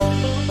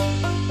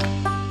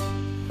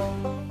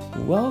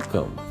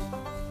Welcome.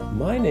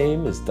 My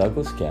name is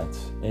Douglas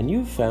Getz, and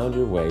you've found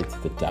your way to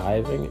the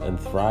Diving and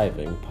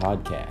Thriving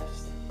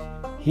podcast.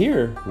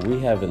 Here, we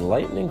have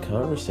enlightening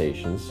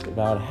conversations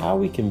about how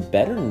we can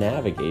better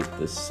navigate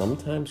this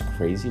sometimes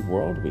crazy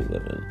world we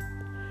live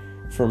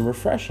in. From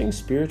refreshing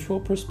spiritual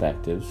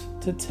perspectives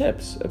to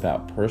tips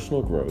about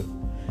personal growth,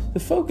 the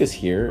focus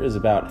here is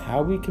about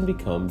how we can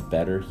become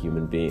better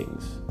human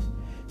beings.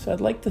 So I'd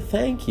like to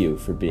thank you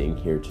for being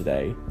here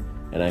today,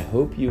 and I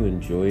hope you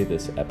enjoy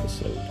this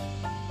episode.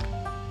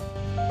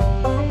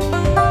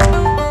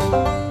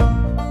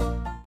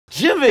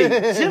 Jimmy,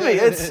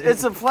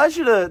 it's a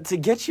pleasure to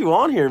get you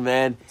on here,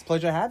 man. It's a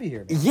pleasure to have you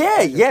here,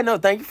 man. Yeah, no,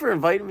 thank you for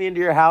inviting me into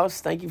your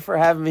house. Thank you for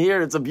having me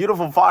here. It's a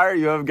beautiful fire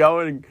you have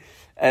going,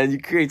 and you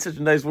create such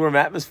a nice warm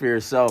atmosphere.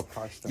 So,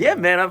 yeah,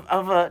 man,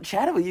 I've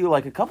chatted with you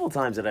like a couple of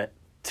times at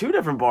two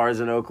different bars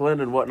in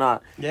Oakland and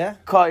whatnot. Yeah.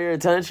 Caught your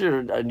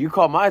attention, and you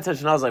caught my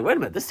attention. I was like, wait a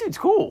minute, this dude's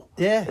cool.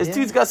 Yeah. This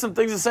dude's got some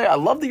things to say. I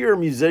love that you're a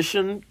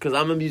musician, because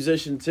I'm a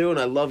musician too, and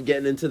I love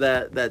getting into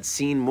that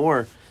scene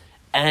more.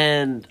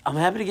 And I'm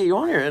happy to get you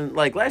on here. And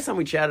like last time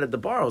we chatted at the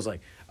bar, I was like,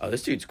 oh,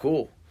 this dude's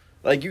cool.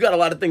 Like, you got a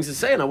lot of things to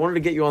say, and I wanted to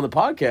get you on the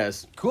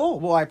podcast. Cool.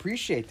 Well, I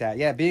appreciate that.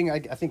 Yeah,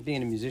 I think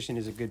being a musician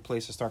is a good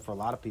place to start for a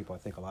lot of people. I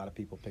think a lot of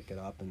people pick it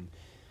up, and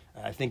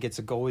I think it's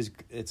a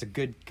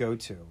good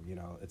go-to. You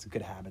know, it's a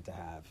good habit to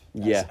have.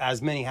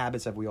 As many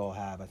habits as we all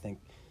have, I think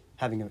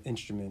having an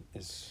instrument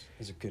is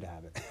a good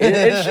habit. An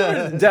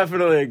instrument is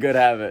definitely a good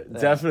habit. Yeah.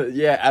 Definitely,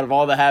 yeah. Out of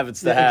all the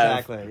habits to have,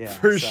 exactly. Yeah,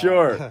 for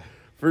sure.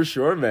 For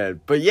sure,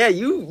 man. But yeah,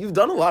 you've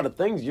done a lot of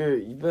things.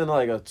 You've been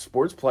like a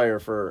sports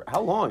player for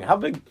how long? How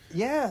big?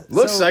 Yeah.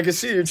 Looks, I can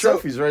see your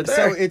trophies right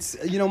there. So it's,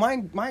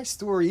 my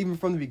story, even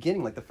from the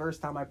beginning, like the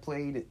first time I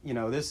played,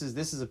 this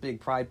is a big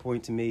pride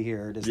point to me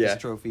here, this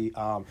trophy.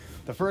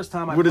 The first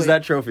time I played. What is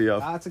that trophy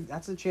of?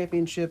 That's a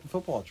championship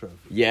football trophy.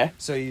 Yeah.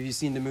 So have you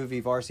seen the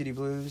movie Varsity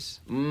Blues?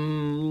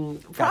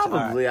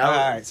 Probably. All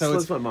right. So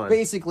it's my mind.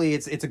 Basically,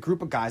 it's a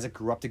group of guys that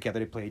grew up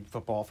together. They played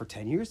football for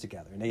 10 years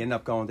together, and they end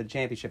up going to the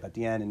championship at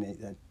the end,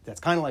 and that's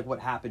kind of like what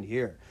happened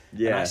here.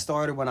 Yeah. And I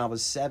started when I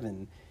was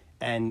 7,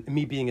 and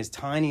me being as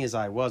tiny as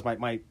I was,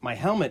 my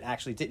helmet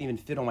actually didn't even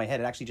fit on my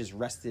head. It actually just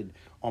rested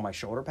on my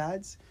shoulder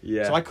pads.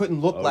 Yeah. So I couldn't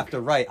look left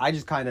or right. I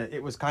just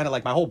it was kind of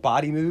like my whole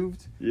body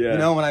moved. Yeah.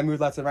 When I moved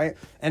left and right.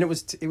 And it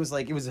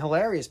was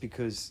hilarious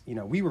because,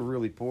 we were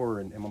really poor,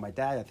 and when my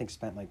dad, I think,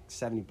 spent like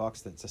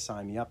 $70 to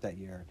sign me up that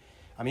year.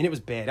 I mean, it was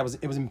bad. It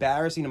was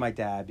embarrassing to my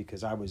dad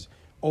because I was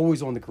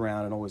always on the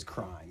ground and always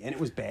crying, and it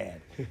was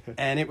bad.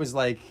 And it was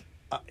like,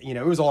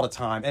 it was all the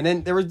time. And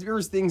then there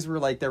was things where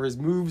like there was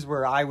moves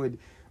where I would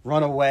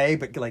run away,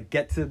 but like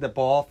get to the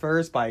ball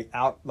first by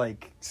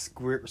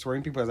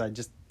swearing people, because I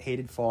just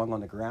hated falling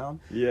on the ground.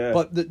 Yeah.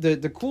 But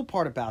the cool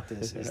part about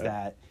this is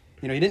that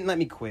he didn't let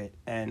me quit,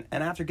 and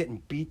after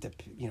getting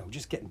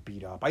just getting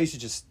beat up, I used to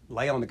just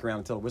lay on the ground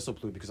until the whistle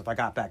blew, because if I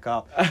got back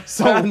up,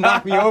 someone would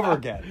knock me over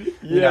again.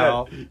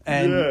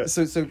 And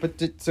so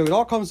it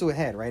all comes to a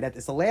head, right?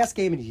 It's the last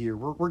game of the year.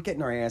 We're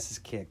getting our asses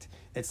kicked.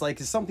 It's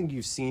something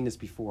you've seen this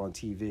before on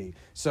TV.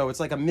 So it's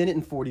like 1 minute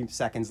and 40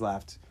 seconds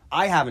left.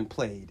 I haven't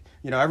played.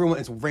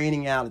 It's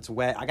raining out. It's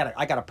wet. I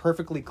got a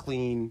perfectly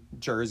clean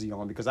jersey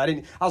on because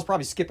I was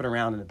probably skipping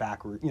around in the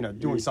back,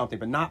 doing something,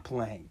 but not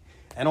playing.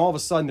 And all of a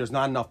sudden, there's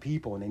not enough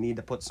people, and they need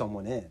to put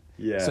someone in.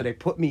 Yeah. So they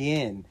put me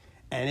in,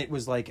 and it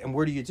was like, and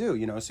where do you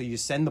do? So you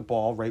send the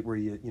ball right where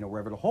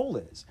wherever the hole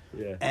is.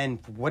 Yeah. And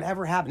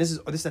whatever happened, this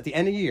is at the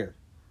end of the year,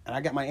 and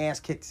I got my ass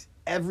kicked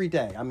every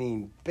day. I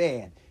mean,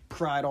 bad.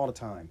 Cried all the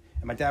time,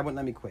 and my dad wouldn't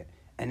let me quit.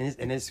 And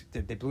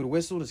they blew the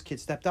whistle. This kid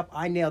stepped up.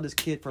 I nailed this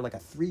kid for like a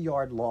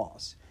 3-yard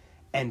loss.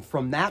 And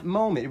from that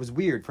moment, it was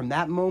weird. From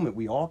that moment,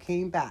 we all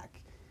came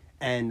back,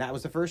 and that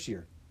was the first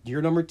year. Year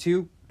number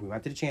 2, we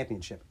went to the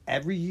championship.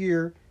 Every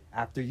year,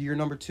 after year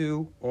number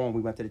 2 on,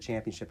 we went to the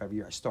championship every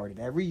year. I started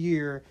every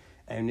year,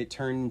 and it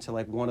turned into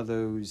like one of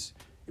those.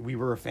 We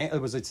were a fan.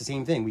 It's the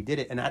same thing. We did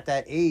it, and at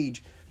that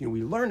age,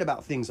 we learned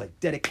about things like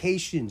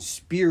dedication,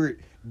 spirit,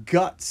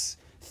 guts,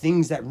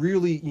 things that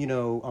really,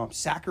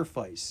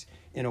 sacrifice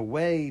in a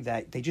way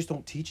that they just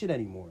don't teach it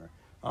anymore.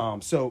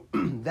 So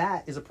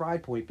that is a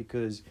pride point,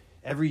 because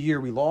every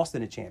year we lost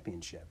in a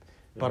championship.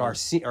 But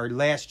our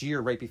last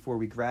year, right before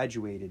we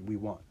graduated, we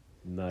won.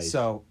 Nice.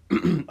 So,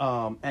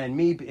 for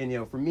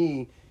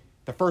me,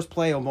 the first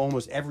play of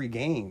almost every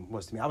game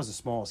was to me. I was the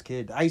smallest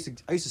kid. I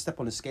used to step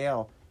on the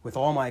scale with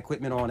all my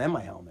equipment on and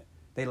my helmet.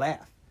 They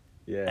laugh.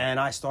 Yeah. And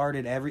I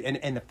started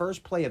and the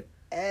first play of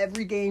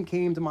every game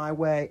came to my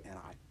way, and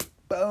I,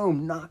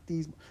 boom, knocked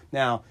these.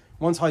 Now,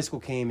 once high school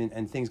came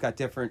and things got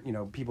different,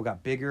 people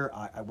got bigger,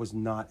 I was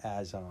not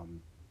as,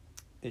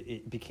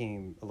 it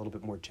became a little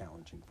bit more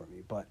challenging for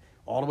me. But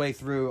all the way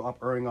through,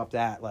 earning up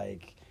that,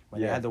 like,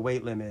 when they had the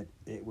weight limit,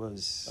 it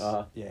was,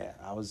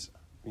 I was,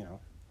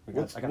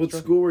 What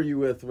school were you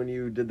with when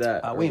you did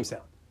that?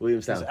 Williamstown.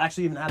 Williamstown. I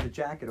actually even have the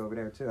jacket over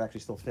there, too. It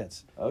actually still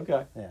fits.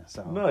 Okay. Yeah,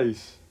 so.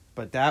 Nice.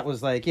 But that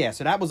was like, yeah,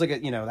 so that was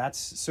like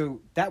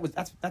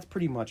that's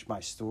pretty much my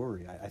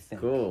story, I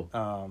think. Cool.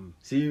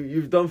 So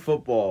you've done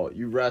football,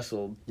 you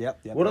wrestled.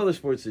 Yep. What other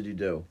sports did you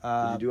do?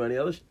 Did you do any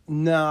others?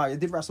 No, I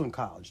did wrestle in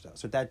college, though.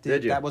 So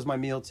Did you? that was my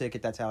meal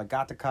ticket. That's how I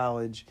got to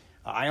college.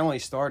 I only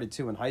started,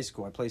 too, in high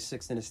school. I played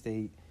sixth in the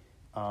state.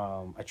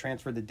 I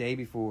transferred the day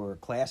before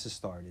classes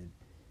started.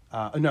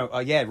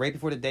 Right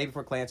before the day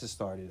before classes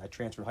started. I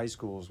transferred high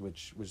schools,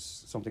 which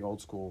was something old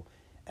school.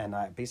 And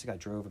I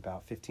drove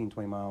about 15,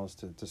 20 miles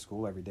to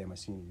school every day my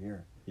senior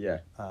year. Yeah.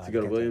 To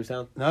go to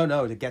Williamstown?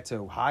 No, to get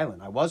to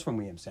Highland. I was from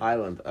Williamstown.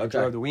 Highland, okay. I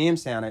drove to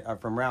Williamstown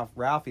from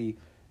Ralphie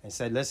and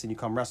said, listen, you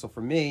come wrestle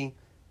for me,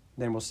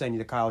 then we'll send you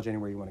to college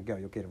anywhere you want to go.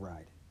 You'll get a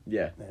ride.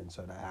 Yeah. And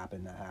so that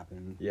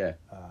happened. Yeah.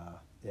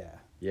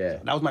 So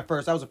that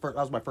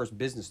was my first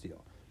business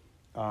deal.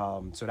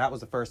 So that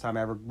was the first time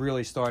I ever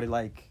really started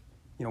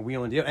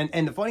wheeling deal.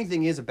 And the funny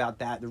thing is about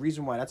that, the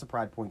reason why that's a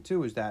pride point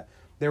too is that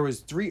there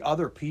was 3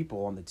 other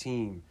people on the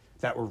team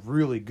that were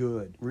really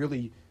good,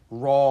 really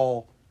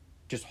raw,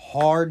 just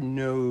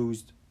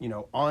hard-nosed, we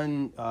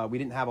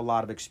didn't have a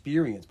lot of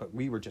experience, but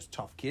we were just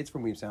tough kids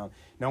from Williamstown.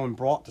 No one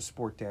brought the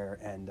sport there,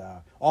 and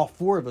all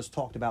 4 of us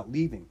talked about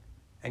leaving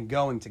and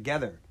going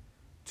together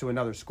to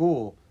another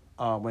school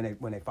when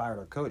they fired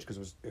our coach,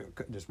 because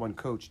this one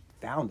coach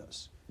found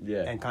us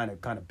and kind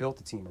of built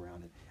the team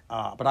around it.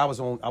 But I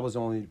was one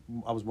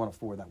of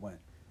 4 that went.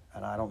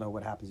 And I don't know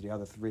what happens to the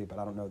other 3, but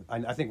I don't know.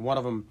 I think one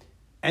of them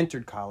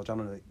entered college. I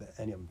don't know that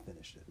any of them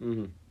finished it.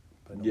 Mm-hmm.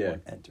 But no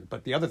one entered.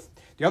 But the other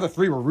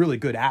 3 were really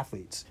good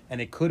athletes,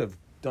 and they could have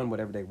done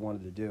whatever they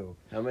wanted to do.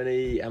 How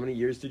many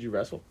years did you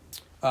wrestle?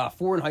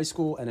 4 in high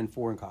school and then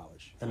 4 in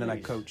college. And Nice. then I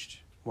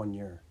coached 1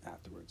 year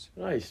afterwards.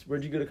 Nice.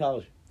 Where'd you go to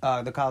college?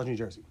 The college in New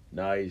Jersey.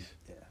 Nice.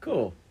 Yeah.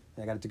 Cool.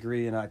 I got a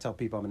degree, and I tell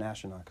people I'm an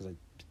astronaut because I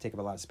take up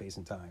a lot of space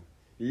and time.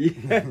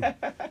 Yeah.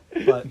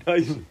 But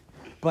nice.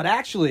 But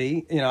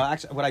actually,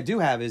 what I do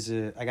have is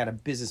I got a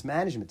business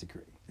management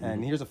degree.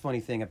 And here's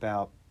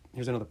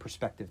here's another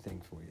perspective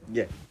thing for you.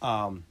 Yeah.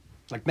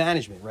 Like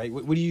management, right?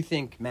 What do you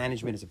think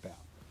management is about?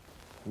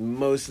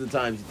 Most of the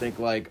times you think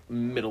like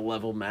middle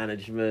level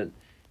management.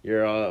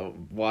 You're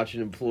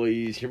watching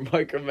employees. You're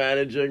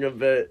micromanaging a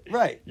bit.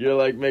 Right. You're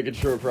like making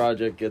sure a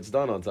project gets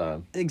done on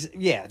time.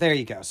 Yeah, there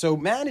you go. So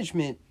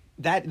management,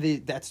 that's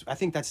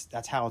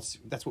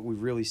what we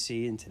really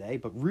see in today.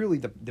 But really,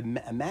 the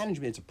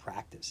management is a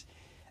practice.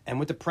 And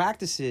what the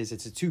practice is,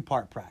 it's a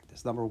 2-part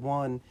practice. Number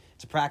 1,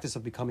 it's a practice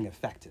of becoming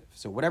effective.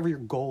 So whatever your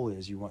goal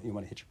is, you want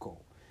to hit your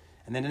goal.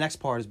 And then the next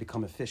part is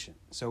become efficient.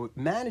 So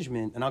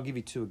management, and I'll give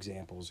you 2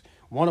 examples.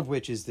 One of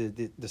which is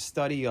the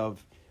study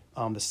of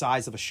the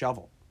size of a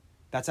shovel.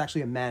 That's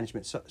actually a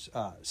management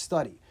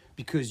study,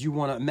 because you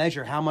want to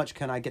measure how much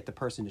can I get the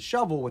person to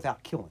shovel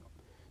without killing them.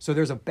 So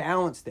there's a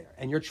balance there,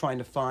 and you're trying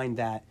to find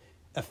that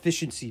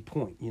efficiency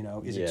point.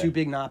 Is it too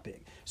big, not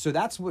big? So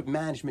that's what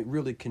management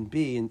really can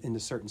be in the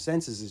certain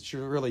senses. It's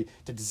really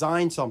to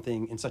design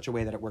something in such a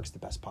way that it works the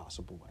best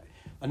possible way.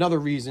 Another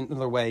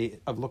way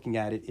of looking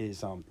at it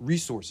is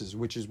resources,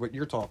 which is what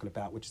you're talking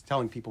about, which is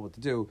telling people what to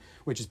do,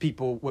 which is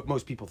what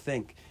most people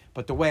think.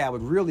 But the way I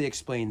would really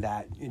explain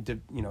that,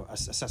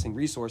 assessing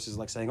resources,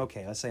 like saying,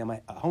 okay, let's say I'm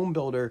a home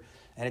builder,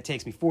 and it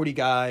takes me 40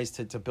 guys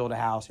to build a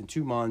house in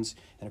 2 months,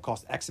 and it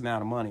costs X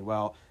amount of money.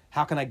 Well,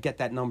 how can I get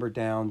that number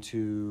down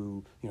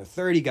to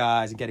 30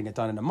 guys and getting it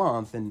done in a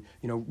month, and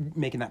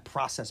making that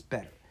process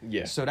better?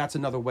 Yeah. So that's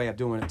another way of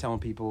doing it, telling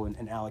people and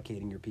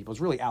allocating your people.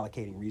 It's really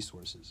allocating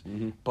resources.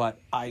 Mm-hmm. But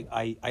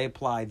I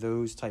apply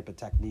those type of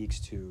techniques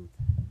to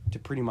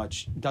pretty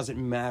much, doesn't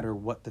matter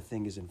what the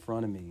thing is in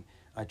front of me.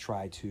 I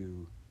try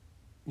to,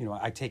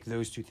 I take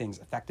those 2 things,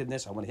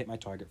 effectiveness. I want to hit my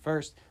target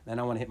first, then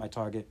I want to hit my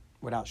target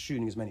without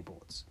shooting as many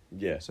bullets.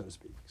 Yeah. So to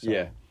speak. So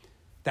yeah.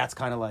 That's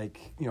kind of like,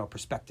 a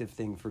perspective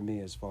thing for me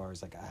as far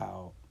as like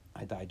how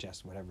I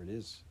digest whatever it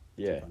is.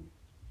 Yeah.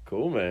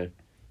 Cool, man.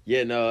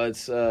 Yeah, no,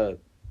 it's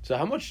so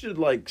how much did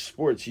like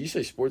sports, you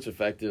say sports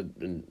affected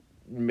and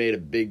made a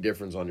big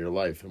difference on your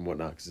life and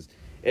whatnot? Because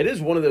it is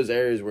one of those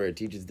areas where it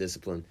teaches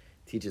discipline,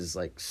 teaches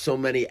like so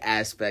many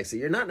aspects that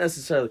you're not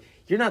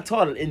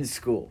taught it in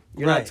school.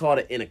 You're right. not taught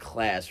it in a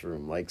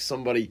classroom. Like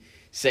somebody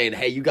saying,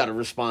 hey, you got a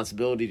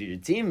responsibility to your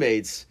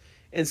teammates.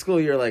 In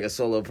school, you're like a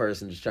solo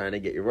person just trying to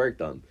get your work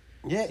done.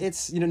 Yeah,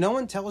 it's, no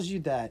one tells you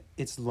that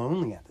it's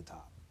lonely at the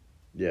top.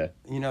 Yeah.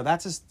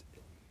 That's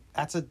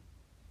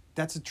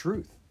a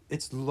truth.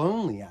 It's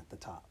lonely at the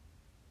top,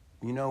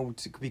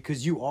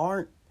 because you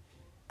aren't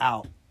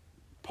out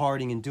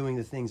partying and doing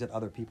the things that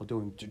other people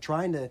doing.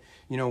 Trying to,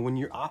 when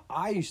you're,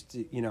 I used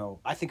to,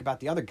 I think about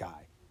the other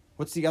guy.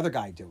 What's the other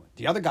guy doing?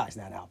 The other guy's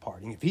not out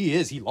partying. If he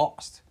is, he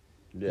lost.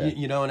 Yeah.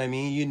 You know what I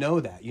mean? You know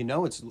that.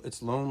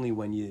 It's lonely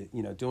when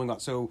doing all.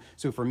 So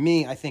for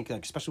me, I think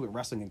especially with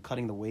wrestling and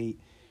cutting the weight,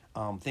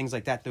 things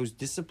like that, those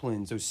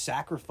disciplines, those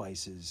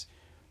sacrifices,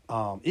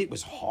 It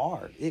was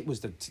hard. It was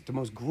the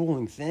most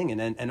grueling thing. And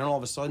then all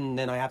of a sudden,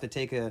 then I have to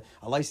take a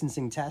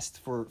licensing test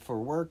for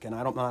work, and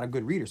I'm not a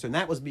good reader. So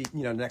that was the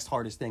next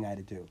hardest thing I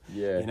had to do.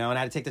 Yeah. And I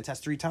had to take the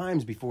test 3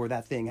 times before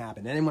that thing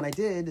happened. And then when I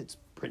did, it's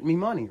printing me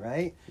money,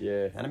 right?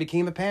 Yeah. And I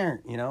became a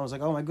parent. I was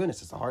like, oh my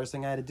goodness, it's the hardest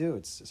thing I had to do.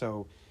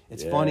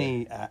 It's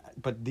funny,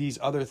 but these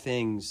other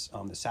things,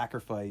 the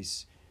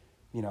sacrifice,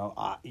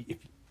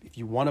 if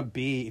you want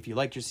to if you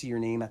like to see your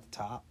name at the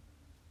top,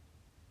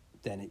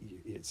 then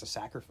it's a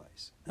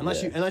sacrifice.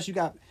 Unless you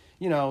got,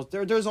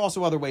 there's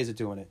also other ways of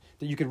doing it,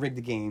 that you can rig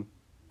the game.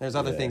 There's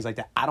other things like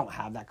that. I don't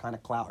have that kind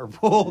of clout or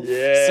pull.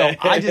 Yeah. So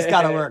I just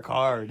got to work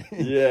hard.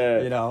 Yeah.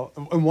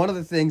 And one of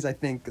the things I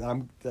think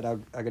I'm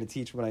going to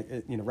teach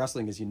when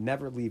wrestling is you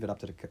never leave it up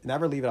to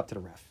the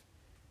ref.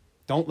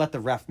 Don't let the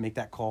ref make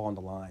that call on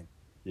the line.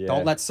 Yeah.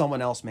 Don't let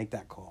someone else make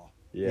that call.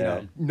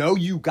 Yeah. Know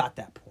you got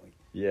that point.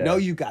 Yeah. Know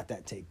you got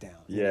that takedown.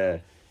 Yeah.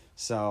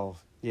 So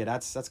yeah,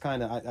 that's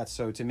kind of that's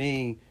so to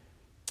me.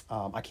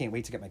 I can't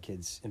wait to get my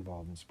kids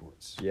involved in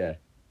sports. Yeah.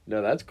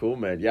 No, that's cool,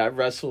 man. Yeah, I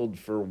wrestled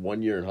for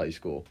 1 year in high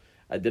school.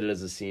 I did it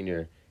as a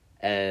senior.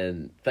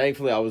 And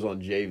thankfully, I was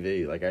on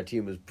JV. Like, our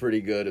team was pretty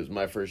good. It was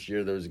my first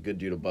year. There was a good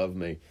dude above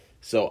me.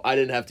 So I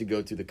didn't have to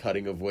go through the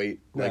cutting of weight.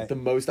 Like, Right. the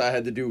most I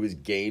had to do was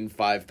gain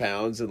 5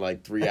 pounds in,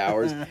 3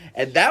 hours.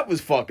 And that was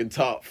fucking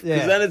tough.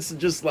 Because then it's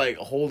just,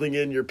 holding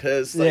in your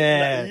piss. You're,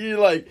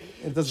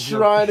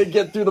 trying to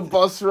get through the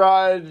bus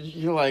ride.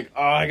 You're like,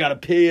 oh, I got to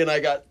pee, and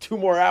I got 2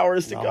 more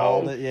hours to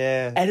go.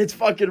 And it's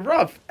fucking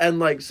rough.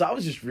 And, so I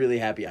was just really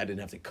happy I didn't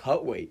have to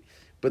cut weight.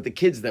 But the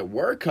kids that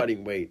were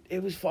cutting weight,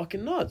 it was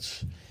fucking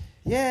nuts.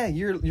 Yeah,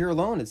 you're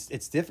alone.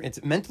 It's different.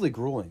 It's mentally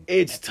grueling.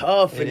 It's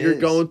tough, and you're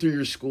is. going through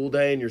your school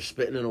day, and you're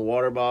spitting in a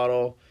water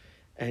bottle,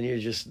 and you're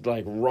just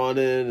running,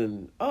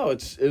 and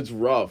it's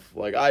rough.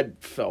 I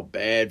felt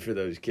bad for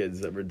those kids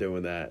that were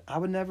doing that. I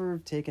would never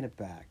have taken it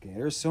back.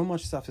 There's so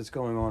much stuff that's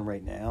going on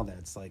right now that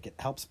it's it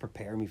helps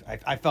prepare me.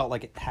 I felt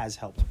like it has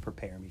helped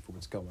prepare me for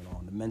what's going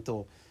on. The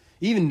mental,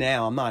 even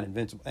now, I'm not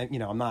invincible.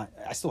 I'm not.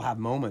 I still have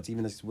moments.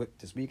 Even this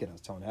weekend, I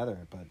was telling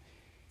Heather, but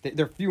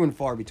they're few and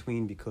far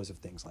between because of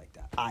things like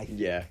that.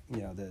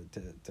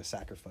 The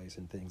sacrifice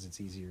and things.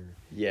 It's easier.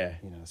 Yeah.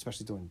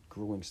 Especially doing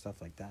grueling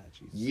stuff like that.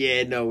 Jesus.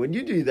 Yeah, no, when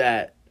you do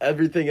that,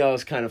 everything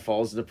else kind of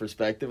falls into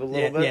perspective a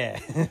little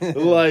bit.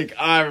 Yeah.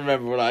 I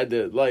remember what I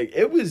did.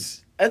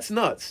 That's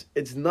nuts.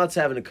 It's nuts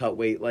having to cut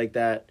weight like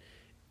that.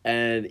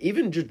 And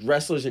even just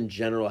wrestlers in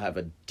general have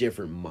a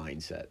different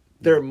mindset.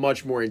 They're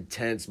much more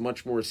intense,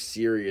 much more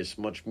serious,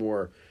 much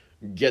more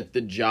get the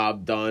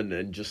job done,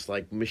 and just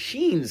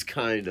machines,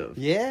 kind of.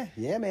 Yeah,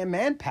 man,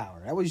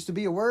 manpower. That used to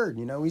be a word,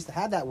 we used to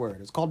have that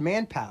word. It's called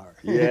manpower.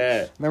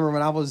 Yeah. Remember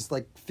when I was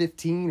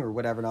 15 or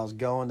whatever, and I was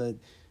going to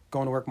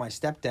work with my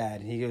stepdad,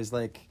 and he goes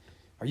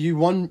are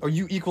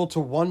you equal to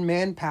one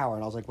manpower?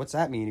 And I was like, what's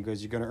that mean? He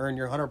goes, you're going to earn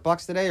your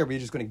 $100 today, or are you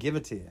just going to give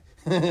it to you?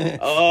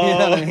 Oh. You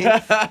know what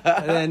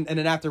I mean? and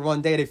then after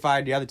one day, they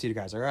fired the other 2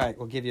 guys. All right,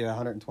 we'll give you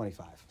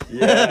 125.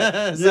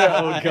 Yeah. So,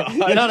 Oh, God.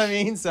 You know what I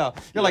mean? So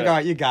you're all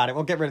right, you got it.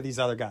 We'll get rid of these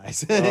other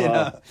guys.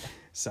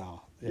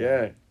 So.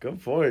 Yeah,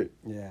 good point.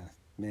 Yeah,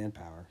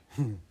 manpower.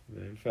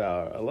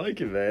 Manpower. I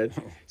like it, man.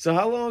 So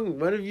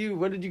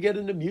when did you get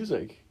into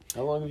music?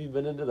 How long have you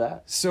been into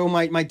that? So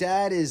my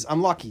dad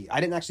I'm lucky.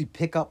 I didn't actually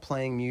pick up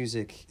playing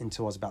music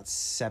until I was about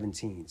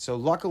 17. So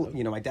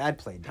luckily, my dad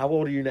played. How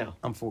old are you now?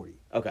 I'm 40.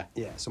 Okay.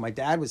 Yeah. So my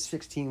dad was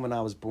 16 when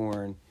I was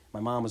born. My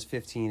mom was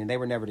 15, and they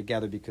were never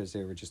together because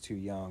they were just too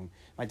young.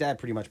 My dad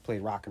pretty much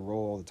played rock and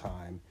roll all the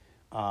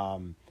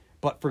time.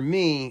 But for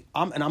me,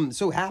 I'm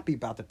so happy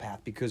about the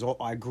path because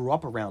I grew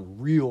up around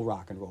real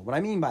rock and roll. What I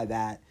mean by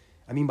that,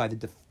 I mean by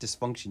the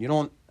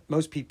dysfunction.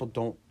 Most people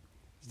don't,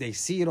 they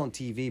see it on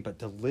TV, but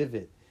to live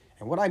it.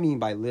 And what I mean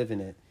by living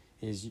it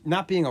is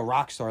not being a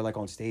rock star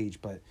on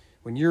stage, but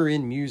when you're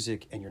in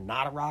music and you're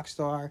not a rock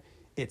star,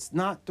 it's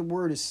not the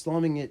word is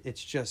slumming it.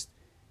 It's just,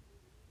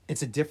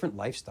 it's a different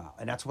lifestyle.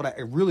 And that's what I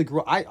really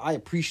grew up. I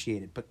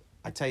appreciate it, but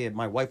I tell you,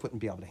 my wife wouldn't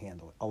be able to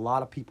handle it. A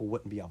lot of people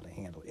wouldn't be able to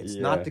handle it. It's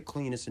not the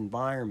cleanest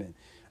environment.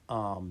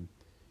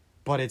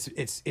 But it's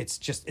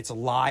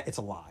alive. It's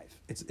alive.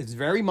 It's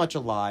very much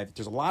alive.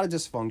 There's a lot of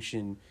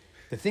dysfunction.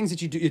 The things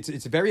that you do,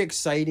 it's very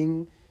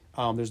exciting.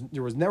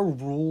 There was no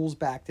rules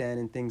back then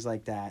and things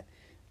like that.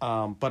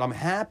 But I'm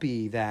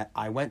happy that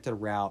I went the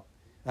route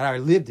and I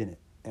lived in it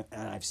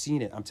and I've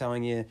seen it. I'm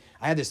telling you,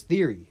 I have this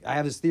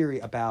theory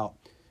about,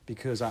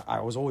 because I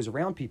was always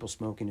around people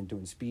smoking and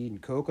doing speed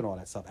and coke and all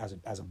that stuff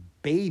as a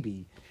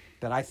baby,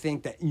 that I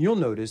think that you'll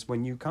notice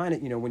when you kind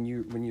of, when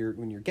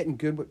you're getting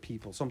good with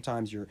people,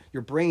 sometimes your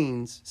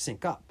brains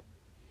sync up.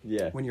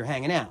 Yeah. When you're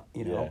hanging out,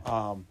 you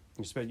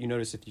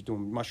notice if you're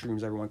doing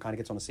mushrooms, everyone kind of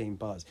gets on the same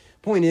buzz.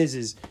 Point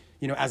is,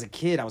 as a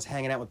kid, I was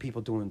hanging out with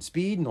people doing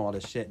speed and all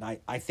this shit. And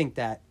I think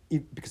that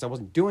because I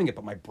wasn't doing it,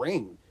 but my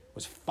brain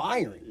was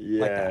firing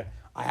like that.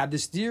 I have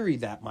this theory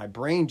that my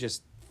brain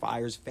just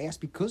fires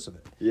fast because of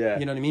it. Yeah.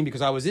 You know what I mean?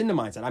 Because I was in the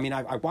mindset. I mean,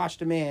 I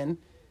watched a man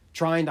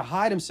trying to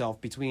hide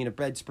himself between a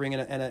bed spring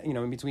and a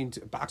in between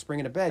a box spring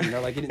and a bed.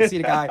 Like you didn't see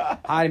the guy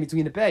hiding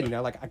between the bed.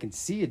 Like I can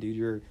see you, dude.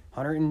 You're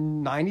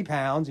 190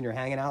 pounds and you're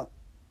hanging out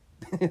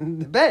in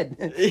the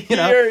bed.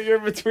 You're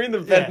between the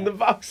bed and the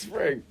box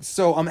spring.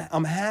 So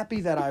I'm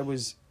happy that I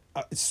was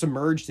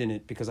submerged in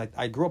it, because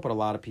I grew up with a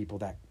lot of people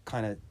that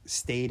kind of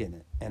stayed in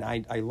it, and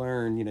I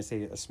learned,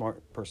 say a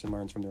smart person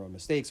learns from their own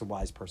mistakes, a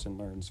wise person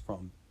learns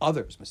from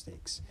others'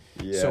 mistakes.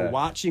 So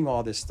watching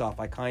all this stuff,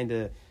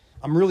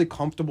 I'm really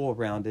comfortable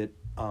around it,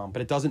 but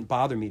it doesn't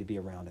bother me to be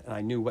around it, and I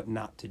knew what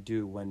not to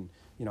do when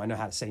I know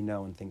how to say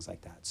no and things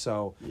like that.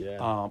 So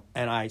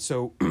and I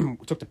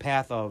took the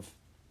path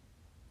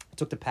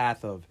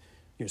of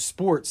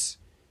sports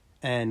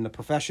and the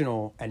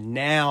professional, and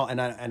now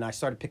I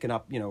started picking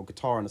up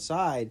guitar on the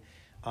side,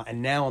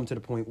 and now I'm to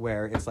the point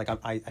where it's like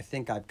I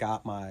think I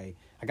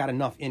got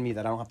enough in me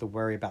that I don't have to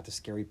worry about the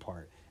scary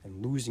part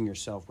and losing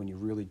yourself when you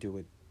really do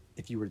it,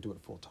 if you were to do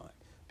it full time,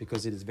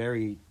 because it is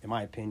very, in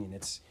my opinion,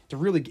 it's to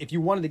really, if you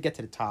wanted to get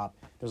to the top,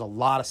 there's a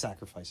lot of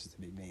sacrifices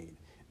to be made.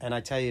 And I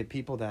tell you,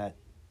 people that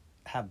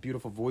have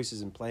beautiful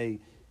voices and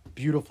play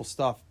beautiful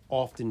stuff,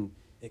 often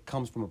it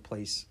comes from a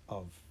place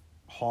of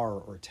horror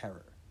or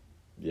terror.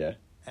 Yeah.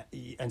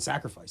 And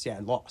sacrifice,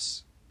 and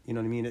loss. You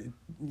know what I mean?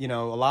 A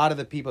lot of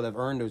the people that have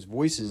earned those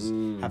voices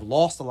have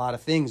lost a lot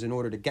of things in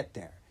order to get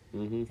there.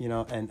 Mm-hmm.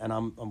 And I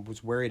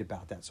was worried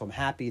about that. So I'm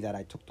happy that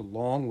I took the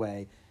long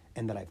way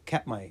and that I've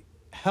kept my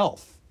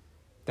health,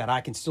 that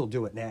I can still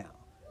do it now.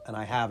 And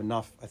I have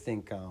enough, I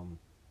think, I'm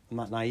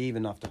not naive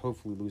enough to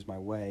hopefully lose my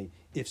way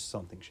if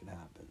something should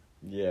happen.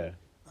 Yeah.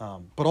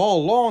 But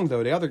all along,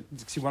 though,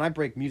 when I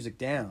break music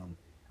down,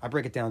 I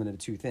break it down into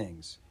two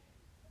things.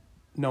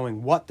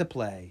 Knowing what to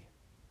play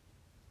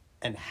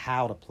and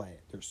how to play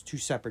it. There's two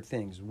separate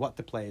things. What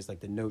to play is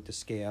like the note, the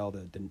scale,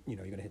 the you're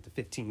going to hit the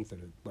 15th or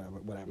the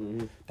whatever.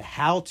 Mm-hmm. The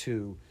how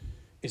to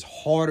is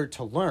harder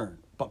to learn.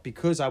 But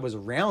because I was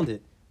around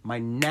it, my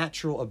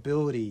natural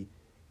ability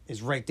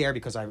is right there,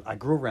 because I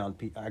grew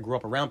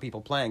up around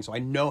people playing, so I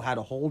know how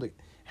to hold it,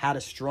 how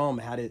to strum,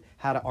 how to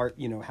art,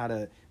 how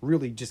to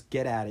really just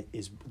get at it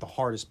is the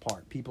hardest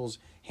part. People's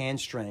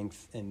hand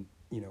strength and,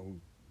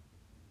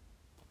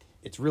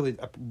 it's really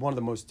one of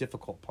the most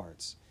difficult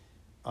parts.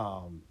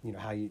 How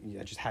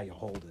you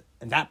hold it,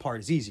 and that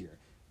part is easier.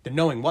 The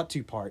knowing what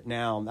to part,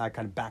 now I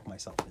kind of back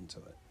myself into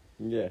it.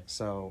 Yeah.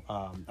 So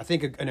I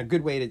think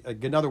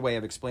another way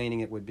of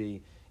explaining it would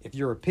be, if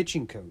you're a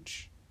pitching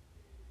coach,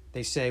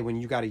 they say when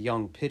you got a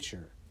young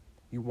pitcher,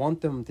 you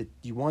want them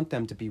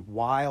to be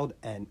wild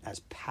and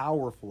as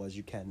powerful as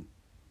you can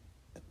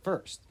at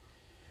first.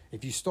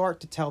 If you start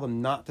to tell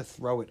them not to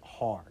throw it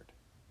hard,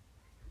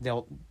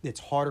 it's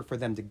harder for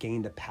them to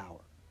gain the power.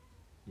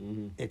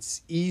 Mm-hmm.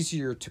 It's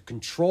easier to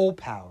control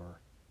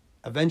power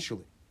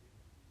eventually,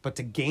 but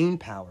to gain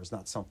power is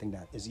not something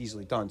that is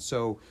easily done.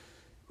 So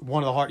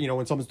one of the hard,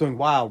 when someone's doing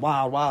wild,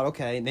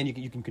 okay, and then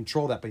you can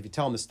control that. But if you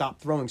tell them to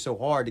stop throwing so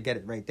hard to get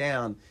it right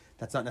down,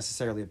 that's not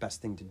necessarily the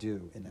best thing to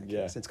do in that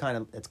case. It's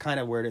kind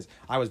of where it is.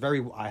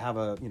 I have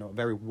a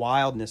very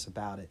wildness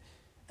about it,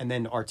 and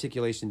then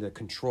articulation to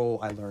control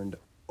I learned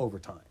over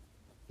time.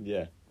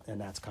 Yeah. And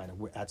that's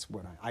what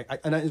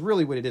and it's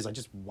really what it is. I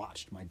just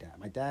watched my dad.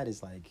 My dad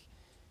is like,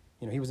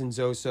 he was in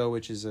Zoso,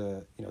 which is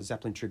a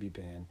Zeppelin tribute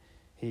band.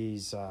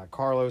 He's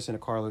Carlos in a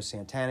Carlos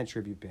Santana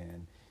tribute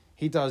band.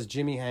 He does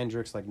Jimi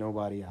Hendrix like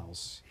nobody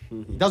else.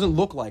 Mm-hmm. He doesn't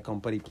look like him,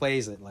 but he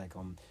plays it like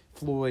him.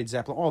 Floyd,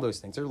 Zeppelin, all those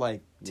things. They're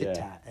like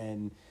tit-tat.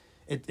 And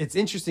it's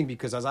interesting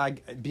because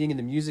being in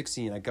the music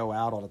scene, I go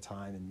out all the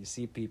time and you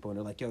see people and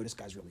they're like, yo, this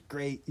guy's really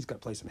great. He's going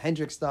to play some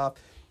Hendrix stuff.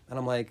 And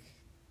I'm like,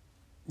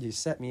 you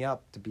set me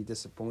up to be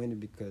disappointed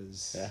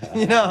because,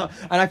 and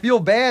I feel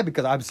bad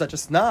because I'm such a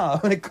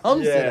snob when it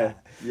comes to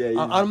that. Yeah,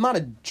 I'm not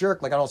a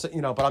jerk, like I don't say,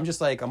 but I'm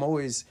just like, I'm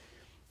always,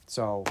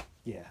 so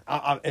yeah,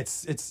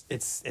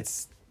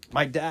 it's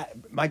my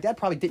dad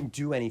probably didn't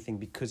do anything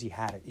because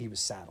he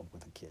was saddled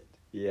with a kid.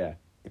 Yeah.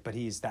 But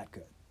he's that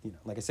good.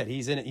 Like I said,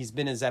 he's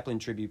been in a Zeppelin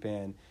tribute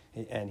band,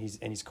 and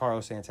he's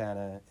Carlos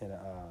Santana in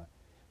I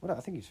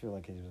think he's feel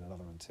like he's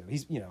another one too.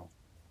 He's,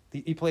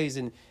 he plays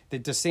in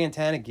the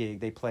Santana gig.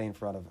 They play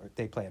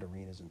at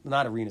arenas,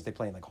 not arenas. They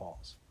play in like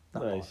halls.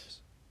 Nice.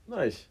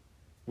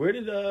 When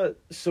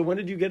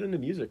did you get into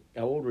music?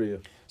 How old were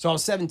you? So I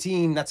was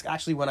 17. That's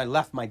actually when I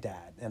left my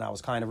dad, and I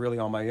was kind of really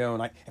on my own.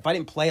 If I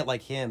didn't play it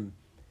like him,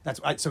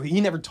 so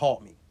he never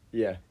taught me.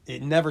 Yeah.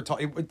 It never taught.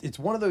 It's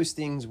one of those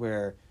things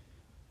where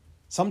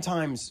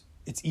sometimes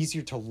it's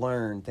easier to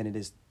learn than it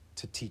is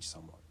to teach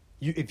someone.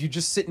 If you're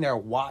just sitting there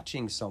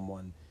watching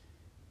someone,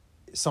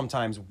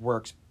 sometimes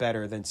works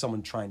better than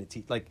someone trying to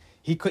teach. Like,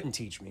 he couldn't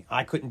teach me.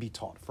 I couldn't be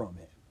taught from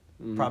him,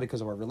 probably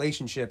because of our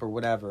relationship or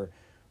whatever.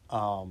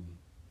 But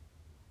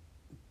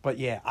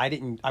yeah,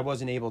 I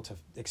wasn't able to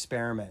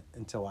experiment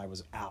until I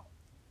was out.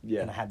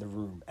 Yeah. And I had the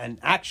room. And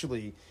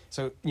actually,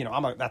 so,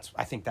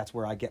 I think that's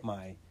where I get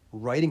my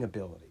writing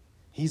ability.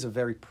 He's a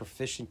very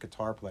proficient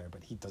guitar player,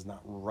 but he does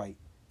not write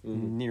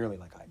nearly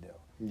like I do.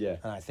 Yeah.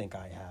 And I think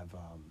I have,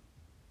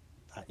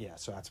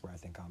 so that's where I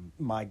think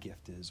my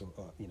gift is,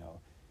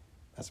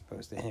 as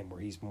opposed to him,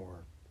 where he's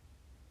more,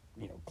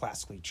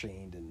 classically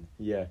trained and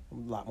Yeah. a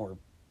lot more,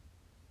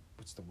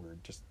 what's the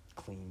word, just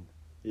clean.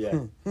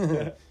 Yeah.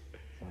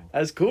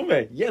 That's cool,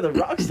 man. Yeah, the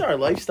rock star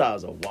lifestyle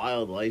is a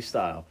wild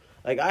lifestyle.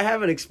 Like, I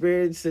haven't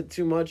experienced it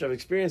too much. I've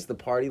experienced the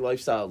party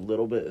lifestyle a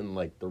little bit in,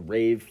 like, the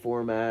rave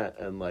format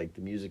and, like,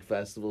 the music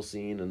festival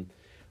scene and,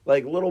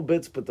 like, little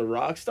bits. But the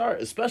rock star,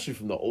 especially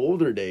from the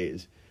older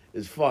days,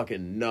 is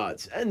fucking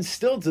nuts. And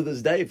still to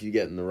this day, if you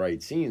get in the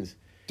right scenes.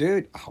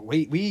 Dude,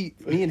 me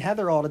and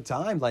Heather all the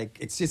time. Like,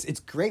 it's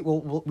great.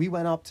 We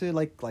went up to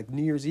like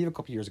New Year's Eve a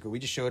couple years ago. We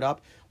just showed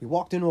up. We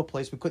walked into a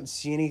place. We couldn't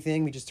see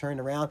anything. We just turned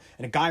around,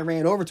 and a guy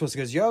ran over to us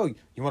and goes, "Yo,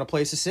 you want a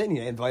place to sit?" And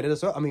he invited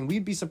us. I mean,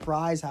 we'd be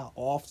surprised how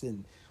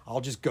often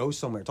I'll just go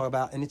somewhere, talk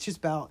about, and it's just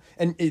about.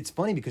 And it's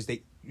funny because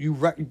you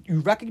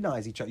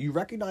recognize each other. You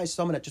recognize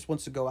someone that just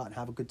wants to go out and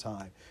have a good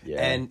time.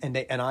 Yeah.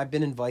 And I've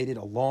been invited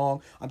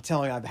along. I'm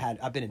telling you,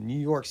 I've been in New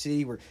York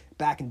City. We're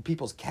back in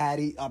people's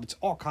caddy. It's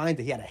all kinds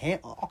of. He had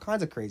all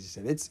kinds of crazy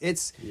stuff.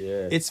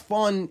 It's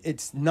fun.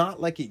 It's not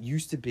like it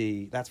used to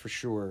be. That's for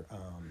sure.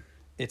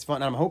 It's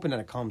fun. I'm hoping that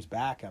it comes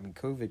back. I mean,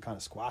 COVID kind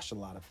of squashed a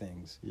lot of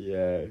things.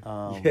 Yeah.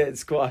 It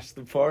squashed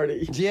the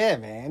party. Yeah,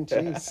 man.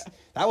 Jeez.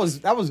 that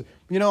was.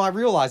 I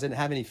realized I didn't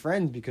have any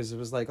friends because it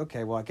was like,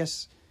 okay, well, I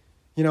guess.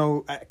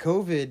 At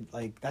COVID,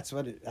 like that's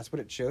what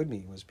it showed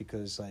me was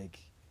because like,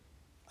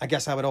 I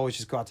guess I would always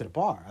just go out to the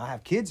bar. I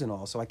have kids and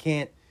all, so I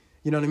can't.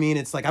 You know what I mean?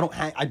 It's like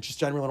I just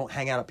generally don't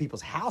hang out at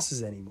people's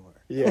houses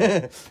anymore.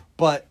 Yeah.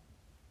 But,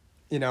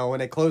 when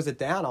they closed it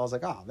down, I was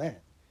like, oh man.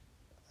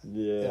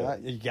 Yeah.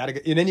 You gotta go,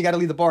 and then you gotta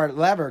leave the bar at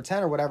 11 or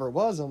 10 or whatever it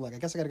was. I'm like, I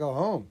guess I gotta go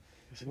home.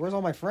 Where's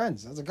all my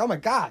friends? I was like, oh my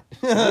God.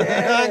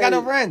 Yeah. I got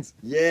no friends.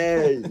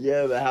 Yeah,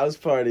 the house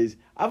parties.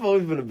 I've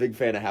always been a big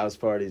fan of house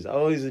parties. I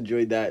always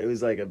enjoyed that. It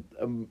was like a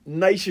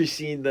nicer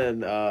scene than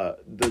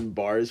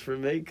bars for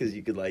me because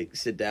you could like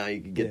sit down,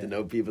 you could get to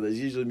know people. There's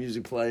usually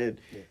music playing.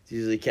 Yeah. It's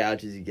usually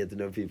couches, you get to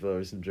know people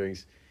over some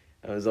drinks.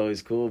 That was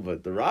always cool,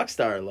 but the rock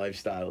star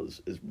lifestyle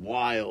is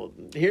wild.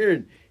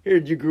 Hearing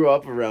you grew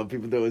up around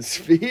people doing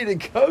speed and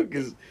coke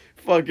is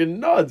fucking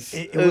nuts.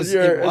 It as was.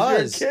 you're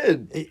a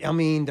kid. I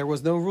mean, there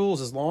was no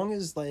rules as long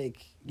as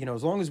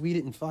as long as we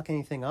didn't fuck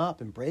anything up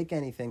and break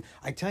anything.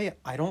 I tell you,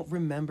 I don't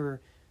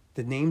remember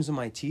the names of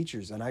my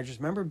teachers, and I just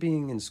remember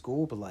being in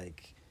school, but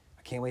like,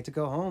 I can't wait to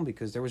go home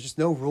because there was just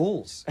no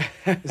rules.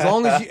 As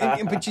long as it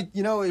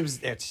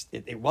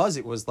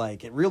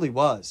really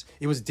was.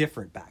 It was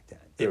different back then.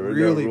 It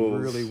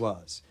really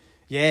was.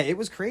 Yeah, it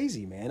was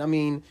crazy, man. I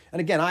mean, and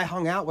again, I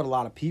hung out with a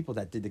lot of people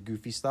that did the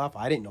goofy stuff.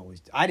 I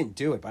didn't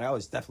do it, but I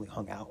always definitely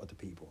hung out with the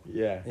people.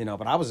 Yeah.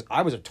 But I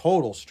was a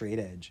total straight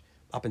edge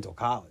up until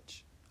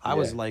college. I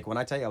was like, when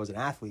I tell you I was an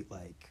athlete,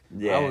 like,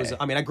 yeah.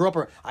 I grew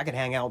up, I could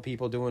hang out with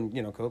people doing,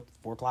 coke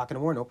 4 o'clock in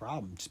the morning, no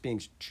problem. Just being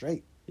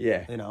straight.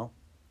 Yeah.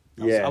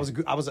 I was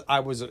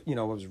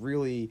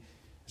really,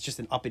 it's just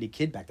an uppity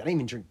kid back then. I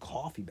didn't even drink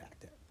coffee back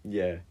then.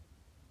 Yeah.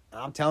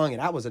 I'm telling you,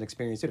 that was an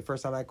experience too. The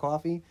first time I had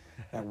coffee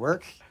at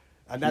work,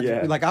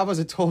 Yeah. like I was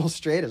a total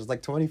straight. I was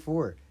like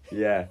 24.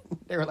 Yeah.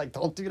 They were like,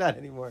 don't do that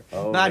anymore.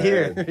 Oh, Not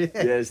man. here.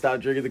 Yeah, stop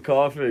drinking the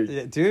coffee.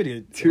 Yeah,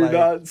 dude. Too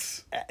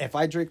nuts. If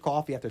I drink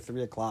coffee after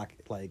 3 o'clock,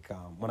 like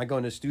when I go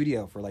into the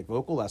studio for like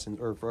vocal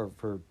lessons or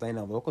for playing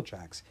on vocal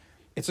tracks,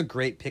 it's a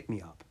great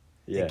pick-me-up.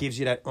 Yeah. It gives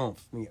you that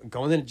oomph.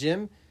 Going to the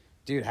gym,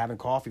 dude, having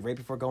coffee right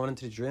before going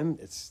into the gym,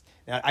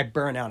 I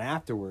burn out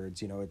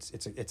afterwards.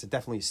 It's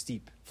definitely a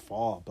steep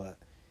fall, but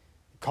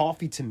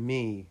coffee to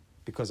me,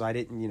 because I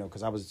didn't,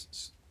 because I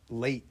was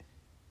late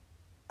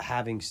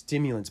having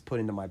stimulants put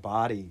into my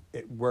body,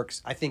 it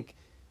works. I think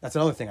that's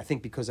another thing. I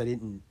think because I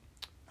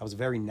was a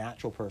very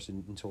natural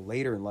person until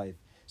later in life.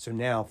 So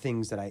now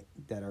things that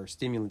are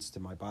stimulants to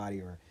my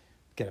body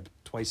get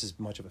twice as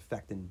much of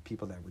effect than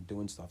people that were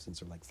doing stuff since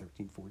they're like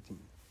 13, 14.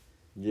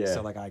 Yeah.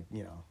 So like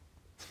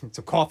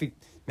so coffee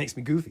makes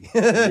me goofy.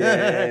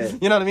 Yeah.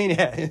 You know what I mean?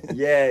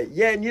 Yeah.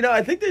 Yeah. And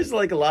I think there's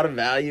like a lot of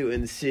value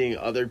in seeing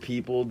other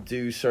people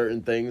do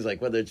certain things,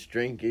 like whether it's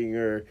drinking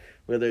or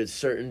whether it's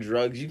certain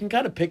drugs. You can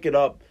kind of pick it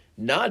up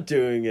not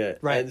doing it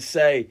and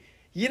say,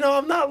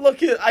 I'm not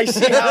looking. I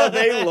see how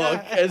they look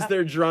as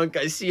they're drunk.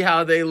 I see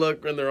how they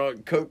look when they're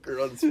on coke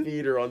or on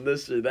speed or on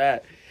this or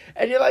that.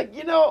 And you're like,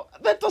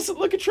 that doesn't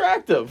look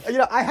attractive.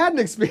 I had an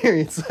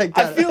experience like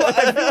that.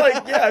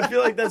 I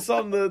feel like that's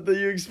something that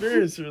you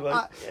experienced. You're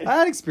like, I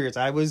had experience.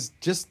 I was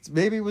just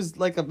maybe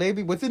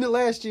within the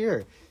last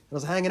year. I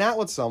was hanging out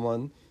with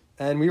someone,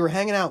 and we were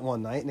hanging out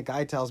one night, and the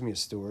guy tells me a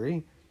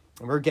story,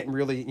 and we were getting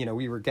really,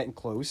 we were getting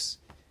close,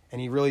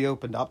 and he really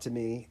opened up to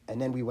me, and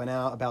then we went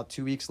out about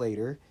 2 weeks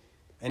later,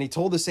 and he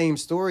told the same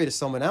story to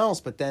someone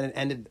else, but then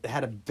it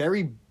had a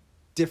very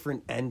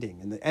different ending,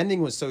 and the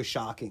ending was so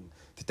shocking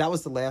that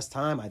was the last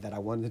time that I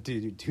wanted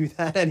to do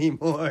that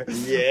anymore.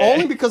 Yeah.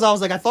 Only because I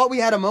was like, I thought we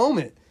had a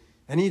moment,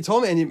 and he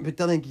told me, but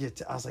then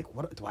I was like,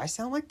 what? Do I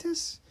sound like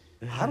this?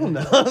 I don't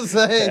know. I was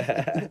like,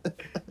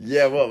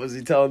 yeah. What was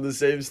he telling the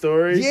same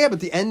story? Yeah, but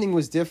the ending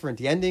was different.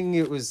 The ending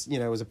it was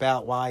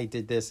about why he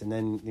did this, and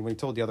then when he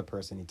told the other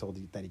person, he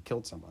told that he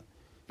killed someone.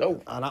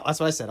 Oh, and that's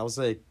what I said. I was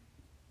like,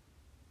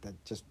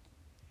 that just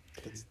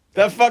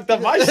That fucked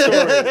up my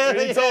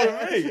story. You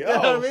told me. You know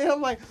what I mean?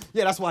 I'm like,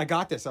 yeah, that's why I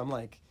got this. I'm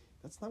like,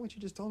 that's not what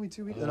you just told me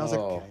 2 weeks ago. And I was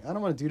like, okay, I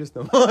don't want to do this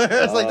no more.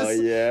 I was like,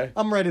 this,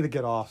 I'm ready to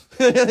get off.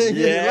 Let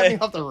me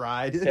off the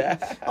ride.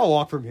 Yeah. I'll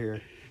walk from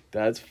here.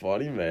 That's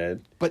funny,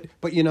 man.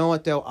 But you know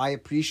what, though? I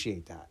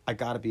appreciate that. I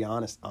got to be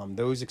honest.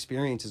 Those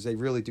experiences, they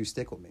really do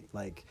stick with me.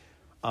 Like,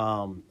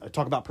 I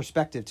talk about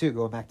perspective, too,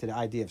 going back to the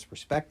idea of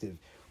perspective.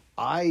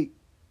 I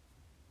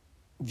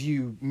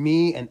view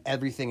me and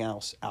everything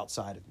else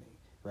outside of me,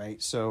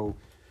 right? So,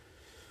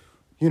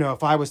 you know,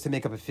 if I was to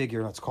make up a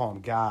figure, let's call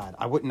him God,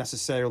 I wouldn't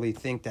necessarily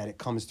think that it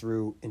comes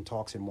through and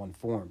talks in one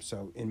form.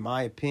 So in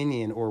my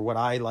opinion, or what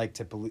I like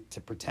to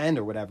pretend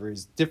or whatever,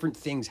 is different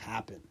things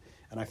happen.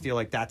 And I feel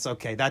like that's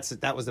okay.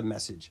 That was the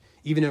message.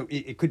 Even though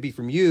it could be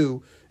from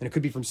you and it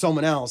could be from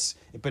someone else,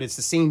 but it's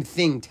the same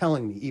thing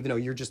telling me, even though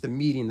you're just the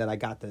medium that I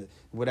got the,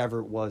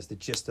 whatever it was, the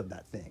gist of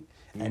that thing.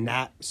 And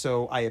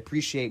so I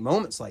appreciate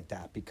moments like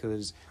that,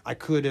 because I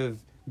could have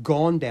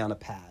gone down a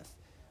path.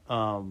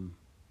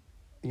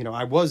 You know,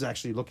 I was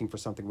actually looking for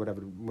something,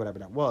 whatever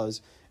that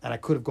was, and I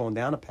could have gone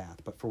down a path,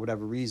 but for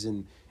whatever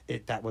reason,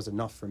 that was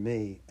enough for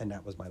me, and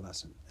that was my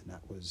lesson. And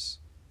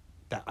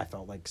that I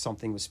felt like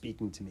something was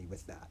speaking to me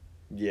with that.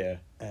 Yeah.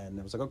 And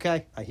I was like,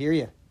 okay, I hear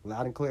you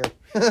loud and clear.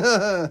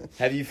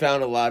 Have you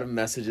found a lot of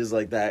messages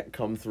like that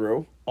come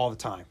through? All the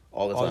time.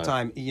 All the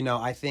time. You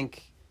know, I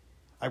think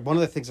one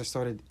of the things I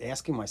started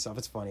asking myself,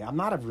 it's funny, I'm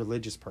not a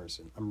religious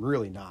person. I'm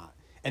really not.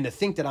 And to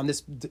think that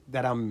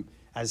I'm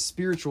as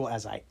spiritual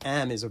as I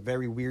am is a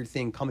very weird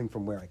thing coming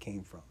from where I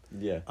came from.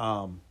 Yeah.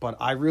 But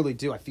I really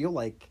do. I feel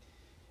like,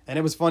 and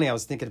it was funny, I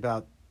was thinking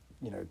about,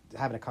 you know,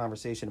 having a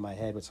conversation in my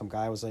head with some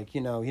guy. I was like, you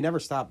know, he never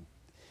stopped,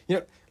 you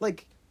know,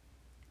 like,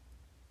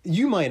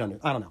 you might I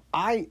don't know.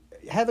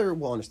 Heather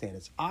will understand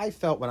this. I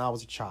felt when I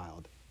was a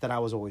child that I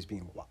was always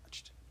being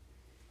watched.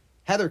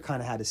 Heather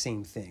kind of had the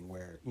same thing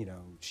where, you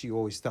know, she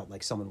always felt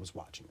like someone was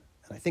watching her.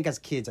 And I think as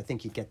kids, I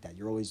think you get that.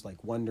 You're always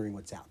like wondering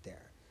what's out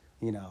there,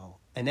 you know.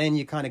 And then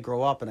you kind of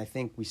grow up, and I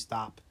think we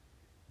stop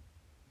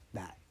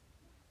that.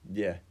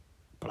 Yeah.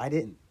 But I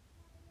didn't.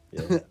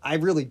 Yeah. I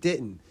really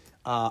didn't.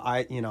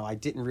 I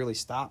didn't really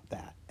stop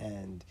that.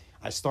 And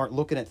I start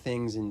looking at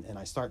things and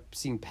I start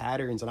seeing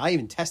patterns, and I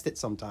even test it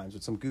sometimes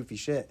with some goofy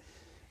shit.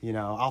 You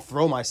know, I'll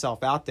throw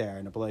myself out there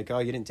and I'll be like, oh,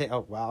 you didn't take,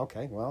 oh, wow,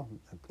 okay, well.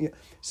 Yeah.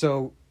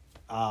 So,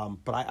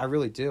 but I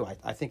really do.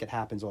 I think it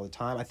happens all the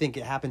time. I think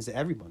it happens to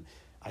everyone.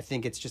 I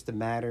think it's just a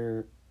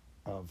matter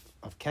of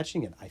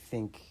catching it. I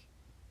think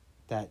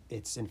that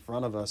it's in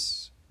front of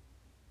us,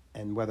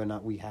 and whether or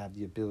not we have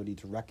the ability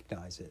to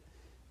recognize it.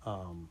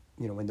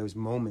 You know, when those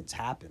moments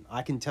happen,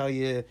 I can tell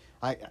you,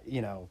 I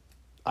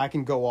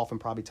can go off and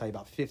probably tell you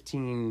about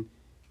 15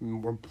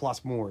 or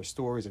plus more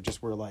stories of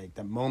just where like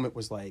the moment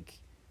was like,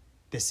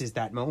 this is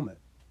that moment.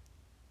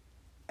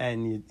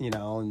 And you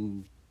know,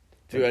 and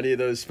do any of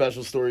those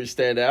special stories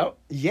stand out?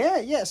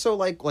 Yeah. So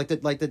like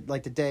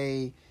the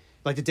day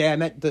I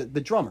met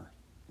the drummer.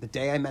 The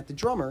day I met the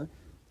drummer,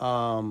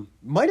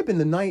 might have been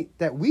the night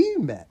that we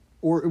met,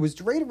 or it was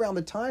right around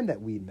the time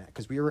that we met,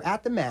 because we were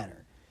at the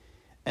Manor,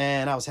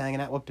 and I was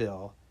hanging out with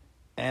Bill,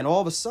 and all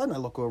of a sudden I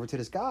look over to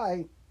this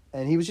guy,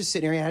 and he was just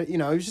sitting there. He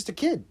was just a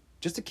kid,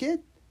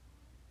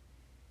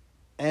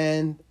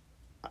 and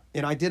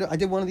I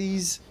did one of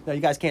these. Now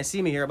you guys can't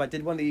see me here, but I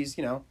did one of these.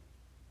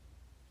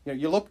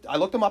 I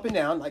looked him up and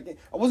down. Like,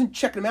 I wasn't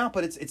checking him out,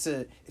 but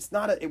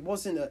it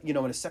wasn't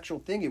a sexual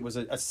thing. It was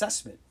an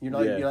assessment.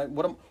 Yeah.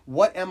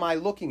 What am I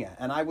looking at?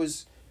 And I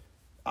was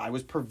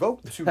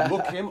provoked to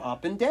look him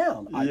up and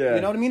down. Yeah.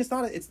 You know what I mean? It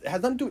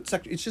has nothing to do with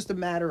sex. It's just a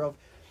matter of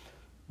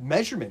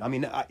measurement. I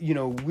mean,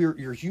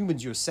 you're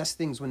humans. You assess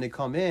things when they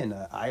come in.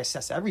 I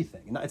assess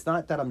everything. And it's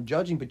not that I'm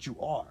judging, but you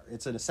are.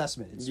 It's an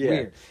assessment. It's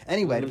weird.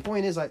 Anyway, The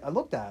point is, I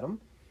looked at him.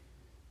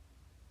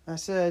 I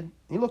said,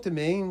 he looked at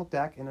me and looked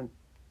back, and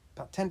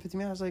about 10, 15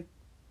 minutes, I was like,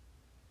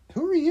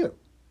 who are you?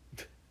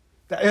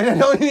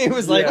 He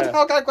was like, what the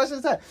hell kind of question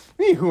is that?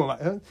 Me, who am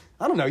I?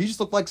 I don't know. You just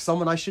look like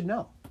someone I should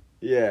know.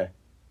 Yeah.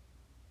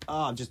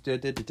 I'm just I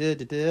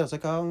was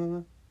like,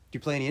 do you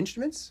play any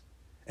instruments?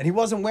 And he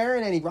wasn't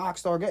wearing any rock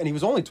star gear, and he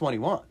was only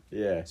 21.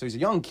 Yeah. So he's a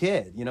young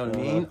kid, you know what I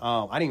mean?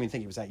 I didn't even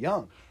think he was that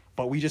young.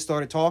 But we just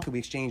started talking, we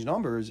exchanged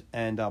numbers,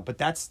 and but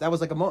that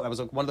was like a moment. That was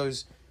like one of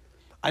those,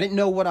 I didn't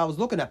know what I was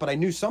looking at, but I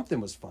knew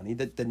something was funny.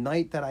 The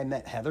night that I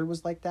met Heather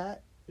was like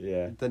that.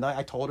 Yeah. The night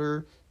I told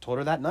her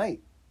that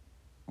night.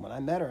 When I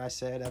met her, I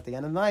said at the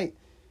end of the night,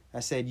 I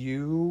said,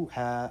 you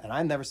have, and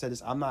I never said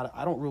this, I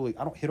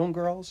don't hit on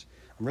girls.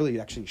 I'm really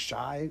actually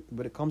shy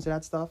when it comes to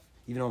that stuff.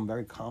 Even though I'm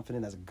very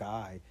confident as a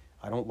guy,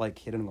 I don't like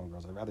hitting on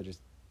girls. I'd rather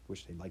just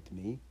wish they liked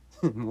me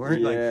more.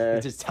 Yeah.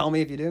 Like, just tell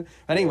me if you do.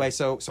 But anyway,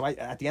 so I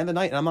at the end of the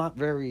night, and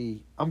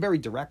I'm very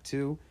direct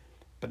too,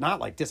 but not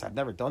like this. I've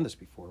never done this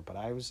before. But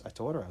I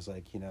told her, I was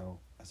like,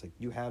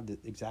 you have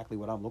exactly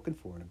what I'm looking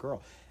for in a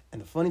girl.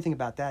 And the funny thing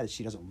about that is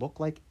she doesn't look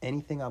like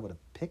anything I would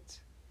have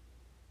picked.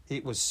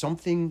 It was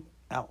something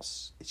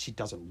else. She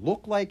doesn't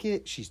look like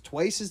it. She's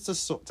twice as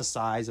the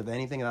size of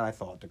anything that I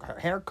thought. Her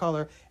hair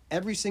color,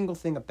 every single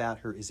thing about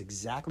her is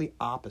exactly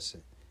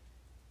opposite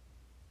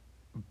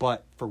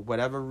But for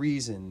whatever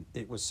reason,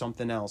 it was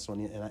something else.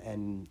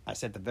 And I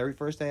said the very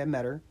first day I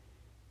met her,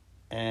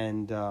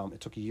 and it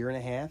took a year and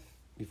a half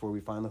before we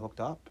finally hooked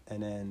up.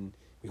 And then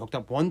we hooked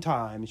up one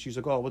time, and she was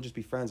like, "Oh, we'll just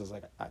be friends." I was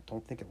like, "I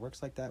don't think it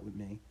works like that with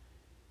me."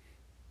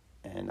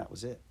 And that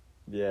was it.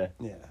 Yeah.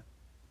 Yeah.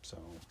 So.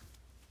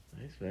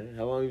 Nice, man.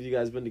 How long have you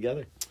guys been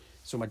together?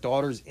 So my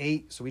daughter's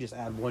 8, so we just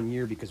add 1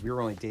 year because we were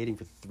only dating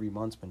for 3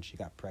 months when she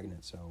got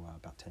pregnant. So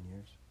about 10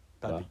 years.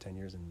 About to be 10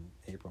 years in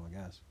April, I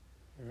guess.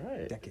 All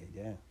right. Decade,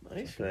 yeah.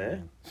 Nice,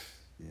 man.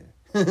 Yeah.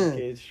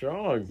 Decade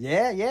strong.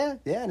 Yeah, and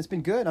it's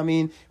been good. I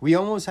mean, we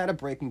almost had a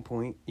breaking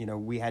point. You know,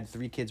 we had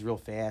 3 kids real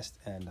fast,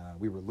 and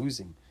we were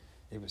losing.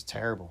 It was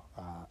terrible.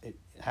 It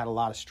had a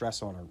lot of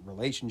stress on our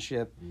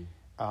relationship. You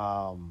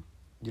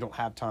don't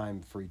have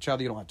time for each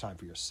other. You don't have time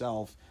for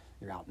yourself.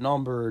 You're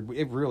outnumbered.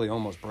 It really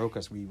almost broke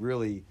us.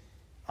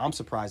 I'm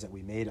surprised that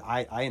we made it.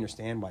 I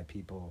understand why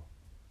people,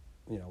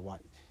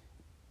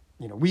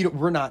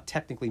 we're not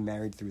technically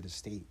married through the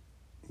state,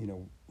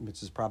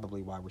 which is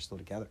probably why we're still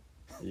together.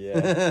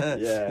 Yeah,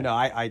 yeah.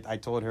 I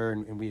told her,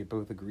 and we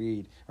both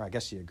agreed, or I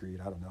guess she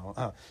agreed, I don't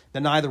know,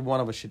 that neither one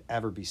of us should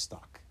ever be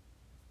stuck.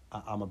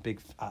 I'm a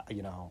big, I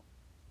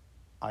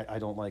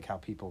don't like how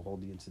people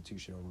hold the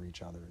institution over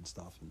each other and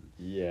stuff. And,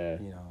 yeah.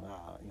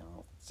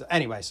 So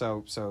anyway,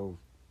 so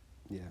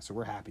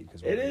we're happy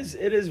because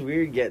it is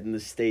weird getting the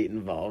state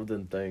involved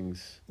in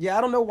things. Yeah,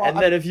 I don't know why. And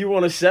then if you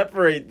want to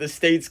separate, the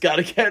state's got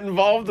to get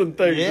involved in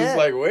things. Yeah. It's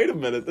like, wait a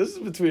minute, this is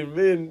between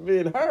me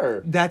and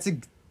her. That's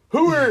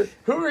who are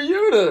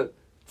you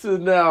to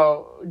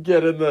now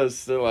get in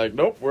this? They're like,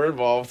 nope, we're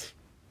involved.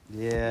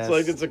 Yeah, it's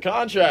like it's a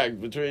contract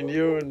between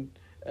you and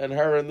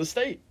her and the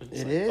state.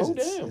 It is. Oh,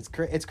 damn. It's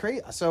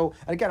crazy. So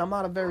again, I'm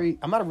not a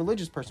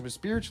religious person, but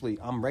spiritually,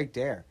 I'm right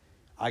there.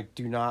 I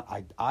do not.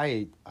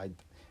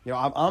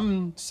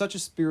 I'm such a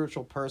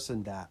spiritual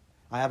person that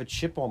I have a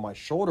chip on my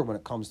shoulder when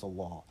it comes to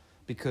law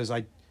because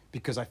I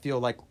feel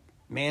like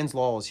man's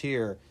law is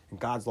here and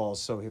God's law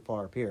is so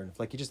far up here. And if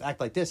you just act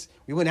like this,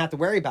 we wouldn't have to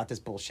worry about this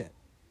bullshit.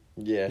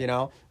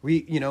 Yeah.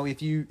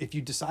 If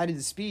you decided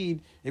to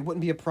speed, it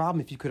wouldn't be a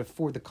problem if you could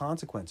afford the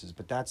consequences.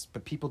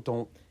 But people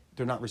don't.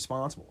 They're not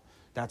responsible.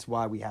 That's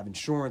why we have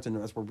insurance, and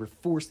that's why we're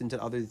forced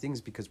into other things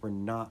because we're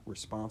not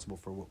responsible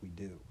for what we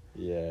do.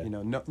 Yeah.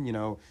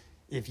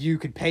 If you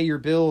could pay your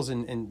bills,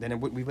 and then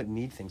we wouldn't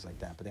need things like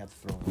that, but they have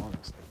to throw it on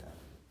us like that.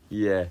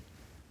 Yeah.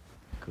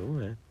 Cool,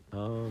 man.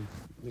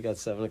 We got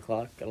 7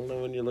 o'clock. I don't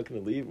know when you're looking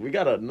to leave. We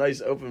got a nice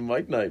open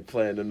mic night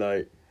planned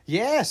tonight.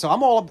 Yeah, so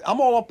I'm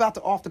all about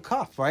the off the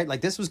cuff, right?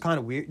 Like this was kind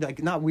of weird,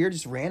 like not weird,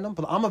 just random.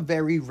 But I'm a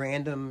very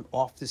random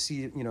off the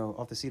seat of my,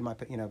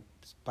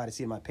 by the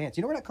seat of my pants.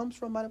 You know where that comes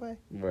from, by the way?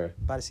 Where?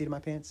 By the seat of my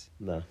pants.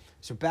 No.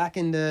 So back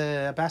in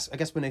I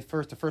guess when the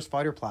first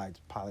fighter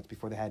pilots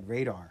before they had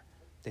radar,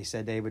 they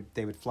said they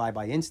would fly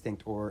by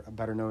instinct, or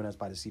better known as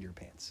by the seat of your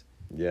pants.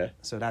 Yeah.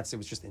 So it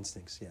was just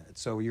instincts. Yeah.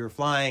 So you're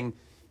flying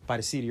by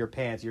the seat of your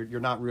pants.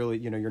 You're not really,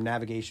 your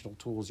navigational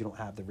tools. You don't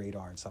have the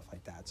radar and stuff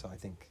like that. So I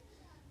think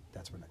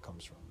that's where that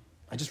comes from.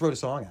 I just wrote a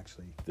song,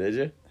 actually. Did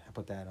you? I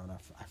put that on.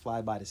 I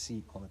fly by the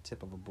seat on the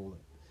tip of a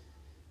bullet.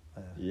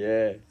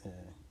 Yeah.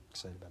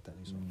 Excited about that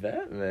new song.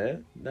 That,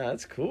 man. Nah,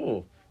 that's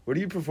cool. What are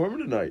you performing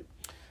tonight?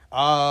 So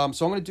I'm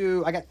going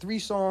to I got 3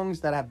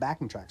 songs that I have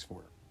backing tracks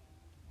for.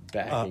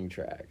 Backing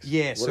tracks?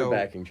 Yeah. What are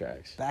backing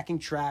tracks? Backing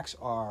tracks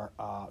are,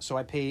 so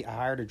I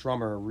hired a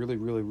drummer, a really,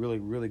 really, really,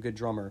 really good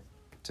drummer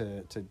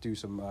to do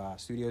some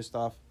studio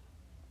stuff.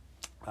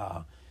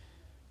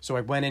 So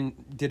I went in,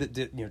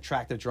 did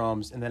tracked the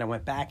drums, and then I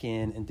went back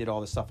in and did all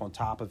the stuff on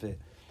top of it.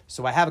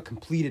 So I have a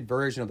completed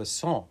version of the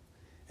song.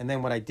 And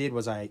then what I did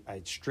was I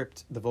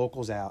stripped the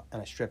vocals out and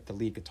I stripped the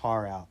lead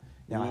guitar out.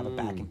 Now I have a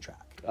backing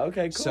track.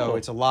 Okay, cool. So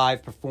it's a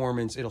live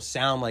performance. It'll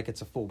sound like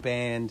it's a full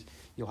band.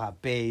 You'll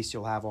have bass.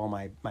 You'll have all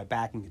my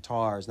backing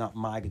guitars, not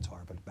my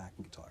guitar, but a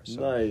backing guitar.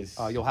 So, nice.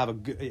 You'll have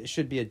it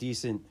should be a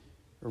decent,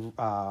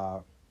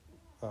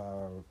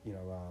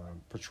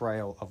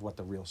 portrayal of what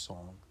the real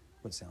song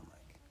would sound like.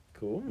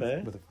 Cool,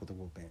 man. With a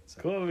full band.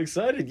 So. Cool, I'm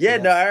excited. Yeah,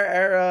 no,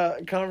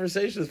 our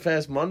conversation this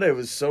past Monday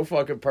was so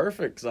fucking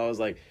perfect because I was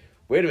like,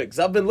 wait a minute, because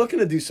I've been looking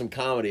to do some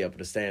comedy up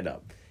at a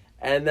stand-up.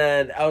 And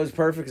then I was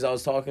perfect because I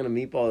was talking to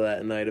Meatball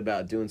that night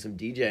about doing some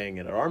DJing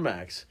at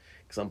RMAX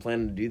because I'm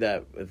planning to do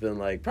that within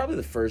probably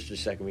the first or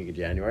second week of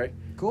January.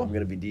 Cool. I'm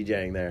going to be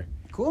DJing there.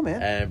 Cool,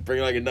 man. And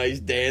bring a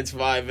nice dance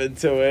vibe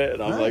into it.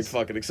 And I'm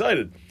fucking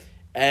excited.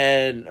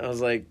 And I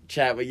was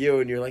chat with you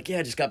and you're like, yeah,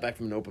 I just got back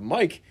from an open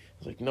mic. I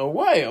was like, no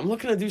way. I'm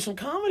looking to do some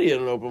comedy at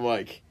an open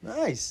mic.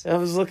 Nice. And I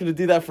was looking to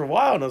do that for a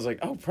while, and I was like,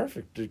 oh,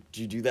 perfect. Do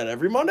you do that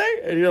every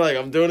Monday? And you're like,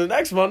 I'm doing it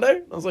next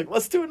Monday. I was like,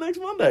 let's do it next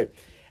Monday.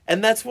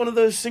 And that's one of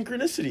those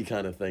synchronicity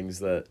kind of things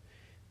that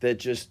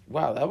just,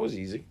 wow, that was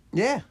easy.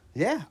 Yeah.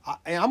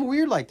 I'm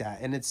weird like that.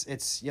 And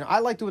it's I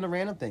like doing the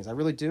random things. I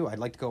really do. I'd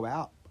like to go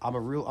out. I'm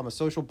a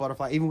social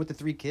butterfly. Even with the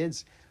 3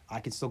 kids,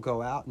 I can still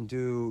go out and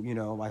do,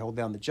 I hold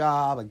down the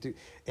job.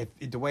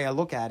 The way I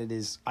look at it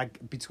is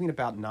between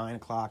about 9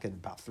 o'clock and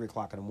about 3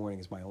 o'clock in the morning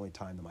is my only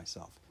time to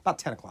myself. About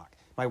 10 o'clock.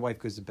 my wife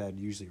goes to bed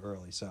usually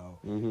early. So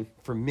Mm-hmm.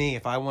 for me,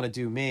 if I want to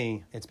do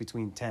me, it's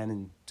between 10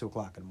 and 2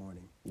 o'clock in the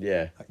morning.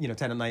 Yeah.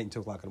 10 at night and 2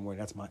 o'clock in the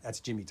morning. That's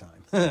Jimmy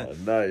time. Oh,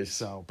 nice.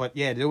 So, but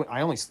yeah,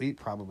 I only sleep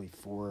probably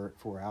 4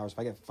 hours. If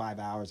I get 5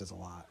 hours, that's a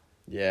lot.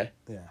 Yeah.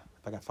 Yeah,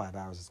 if I got 5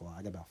 hours, it's a lot.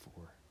 I got about 4.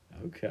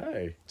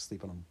 Okay.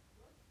 Sleep when I'm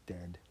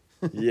dead.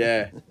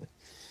 Yeah.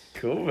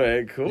 Cool,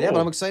 man. Cool. Yeah,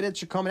 but I'm excited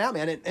that you're coming out,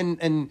 man.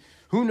 And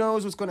who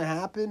knows what's going to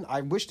happen?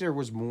 I wish there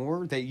was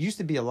more. They used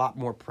to be a lot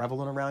more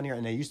prevalent around here,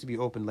 and they used to be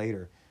open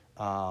later.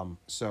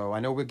 So I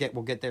know we'll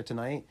get there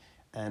tonight.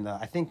 And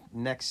I think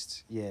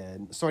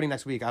starting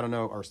next week, I don't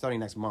know, or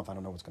starting next month, I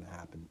don't know what's going to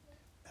happen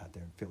out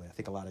there in Philly. I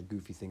think a lot of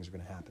goofy things are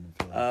going to happen in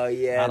Philly. Oh,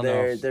 yeah.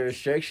 The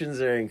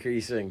restrictions are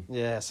increasing.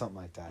 Yeah, something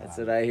like that. That's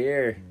what I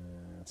hear.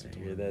 Yeah, that's what I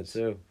hear it that is.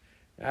 too.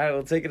 All right,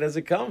 we'll take it as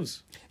it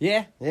comes.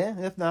 Yeah.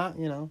 If not,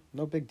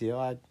 no big deal.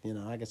 I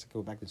guess I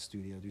go back to the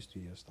studio, do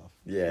studio stuff.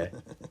 Yeah.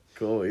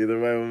 Cool. Either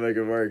way, we'll make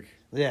it work.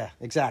 Yeah,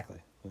 exactly.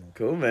 Yeah.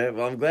 Cool, man.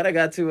 Well, I'm glad I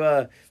got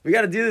to. We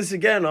got to do this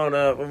again on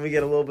when we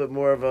get a little bit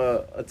more of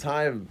a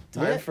time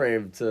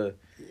frame to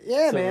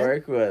man.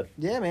 work with.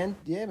 Yeah,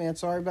 man.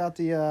 Sorry about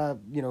the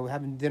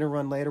having dinner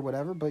run late or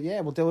whatever, but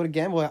yeah, we'll do it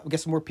again. We'll get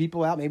some more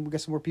people out. Maybe we'll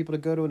get some more people to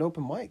go to an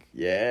open mic.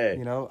 Yeah.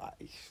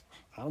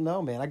 I don't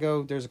know, man.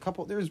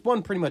 There's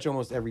one pretty much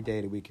almost every day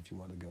of the week if you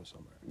want to go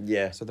somewhere.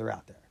 Yeah. So they're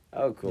out there.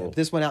 Oh, cool. Yeah, if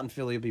this one out in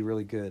Philly will be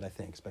really good, I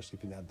think, especially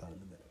if you've not done it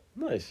in a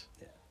minute. Nice.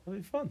 Yeah. It'll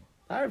be fun.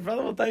 All right,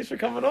 brother. Well, thanks for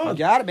coming on. You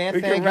got it, man.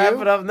 We Thank can wrap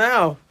you. it up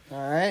now.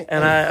 All right.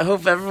 And I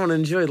hope everyone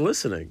enjoyed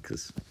listening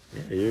because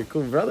you're a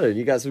cool brother and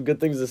you got some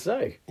good things to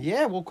say.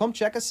 Yeah, well, come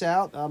check us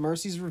out.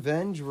 Mercy's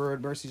Revenge. We're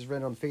at Mercy's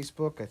Revenge on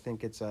Facebook. I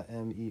think it's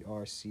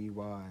MERCY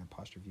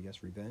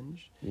 '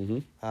 Revenge. Mm-hmm.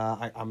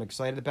 I'm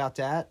excited about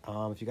that.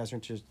 If you guys are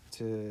interested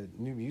to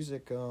new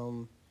music,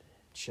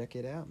 check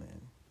it out,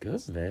 man.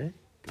 Good, man.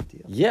 Good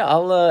deal. Yeah,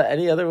 I'll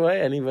any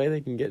way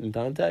they can get in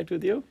contact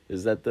with you?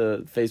 Is that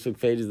the Facebook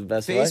page is the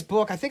best way?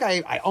 Facebook. I think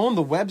I own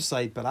the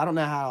website, but I don't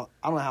know how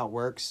it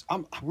works.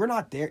 We're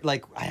not there.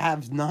 Like I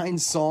have 9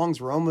 songs.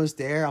 We're almost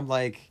there. I'm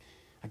like,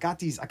 I got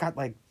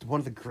like one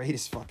of the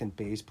greatest fucking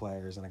bass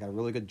players, and I got a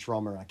really good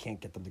drummer. And I can't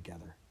get them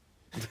together.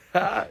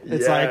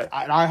 It's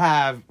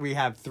like we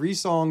have 3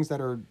 songs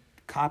that are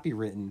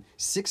copywritten,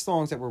 6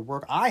 songs that were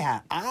work. I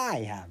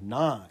have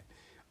 9.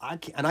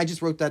 I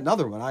just wrote that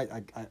another one.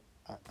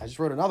 I just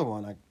wrote another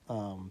one.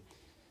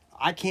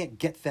 I can't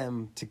get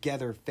them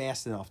together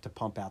fast enough to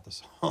pump out the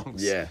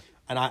songs. Yeah.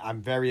 And I'm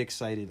very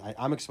excited.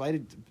 I'm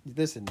excited.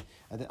 Listen,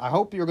 I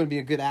hope you're going to be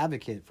a good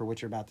advocate for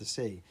what you're about to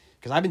see.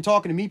 Because I've been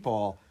talking to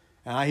Meatball,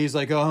 and he's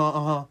like,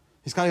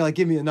 He's kind of like,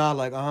 give me a nod,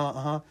 like,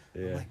 Yeah.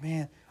 I'm like,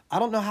 man, I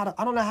don't know how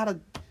to,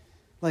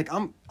 like,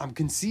 I'm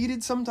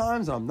conceited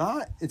sometimes, and I'm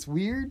not. It's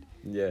weird.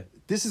 Yeah.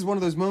 This is one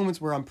of those moments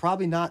where I'm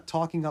probably not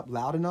talking up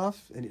loud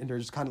enough, and they're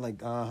just kind of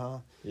like,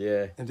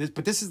 Yeah.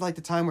 But this is like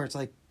the time where it's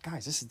like,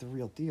 guys, this is the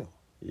real deal.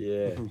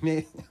 Yeah.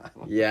 Me-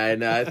 Yeah, I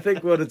know. I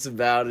think what it's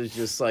about is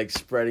just like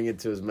spreading it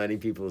to as many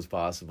people as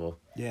possible.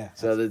 Yeah.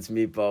 So whether it's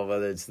Meatball,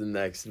 whether it's the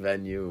next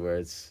venue where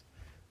it's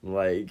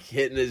like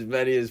hitting as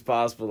many as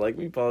possible. Like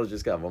Meatball's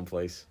just got one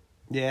place.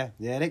 Yeah.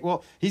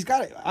 Well, he's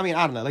got it. I mean,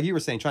 I don't know. Like you were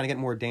saying, trying to get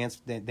more dance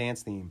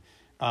theme.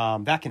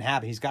 That can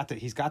happen. He's got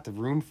the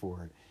room for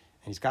it,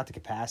 and he's got the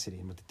capacity,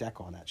 and with the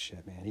deck, all that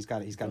shit, man. He's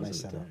got a nice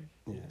setup.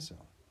 Yeah. So.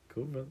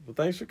 Cool, man. Well,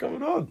 thanks for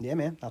coming on. Yeah,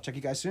 man. I'll check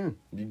you guys soon.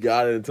 You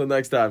got it. Until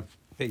next time.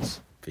 Peace.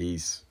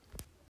 Peace.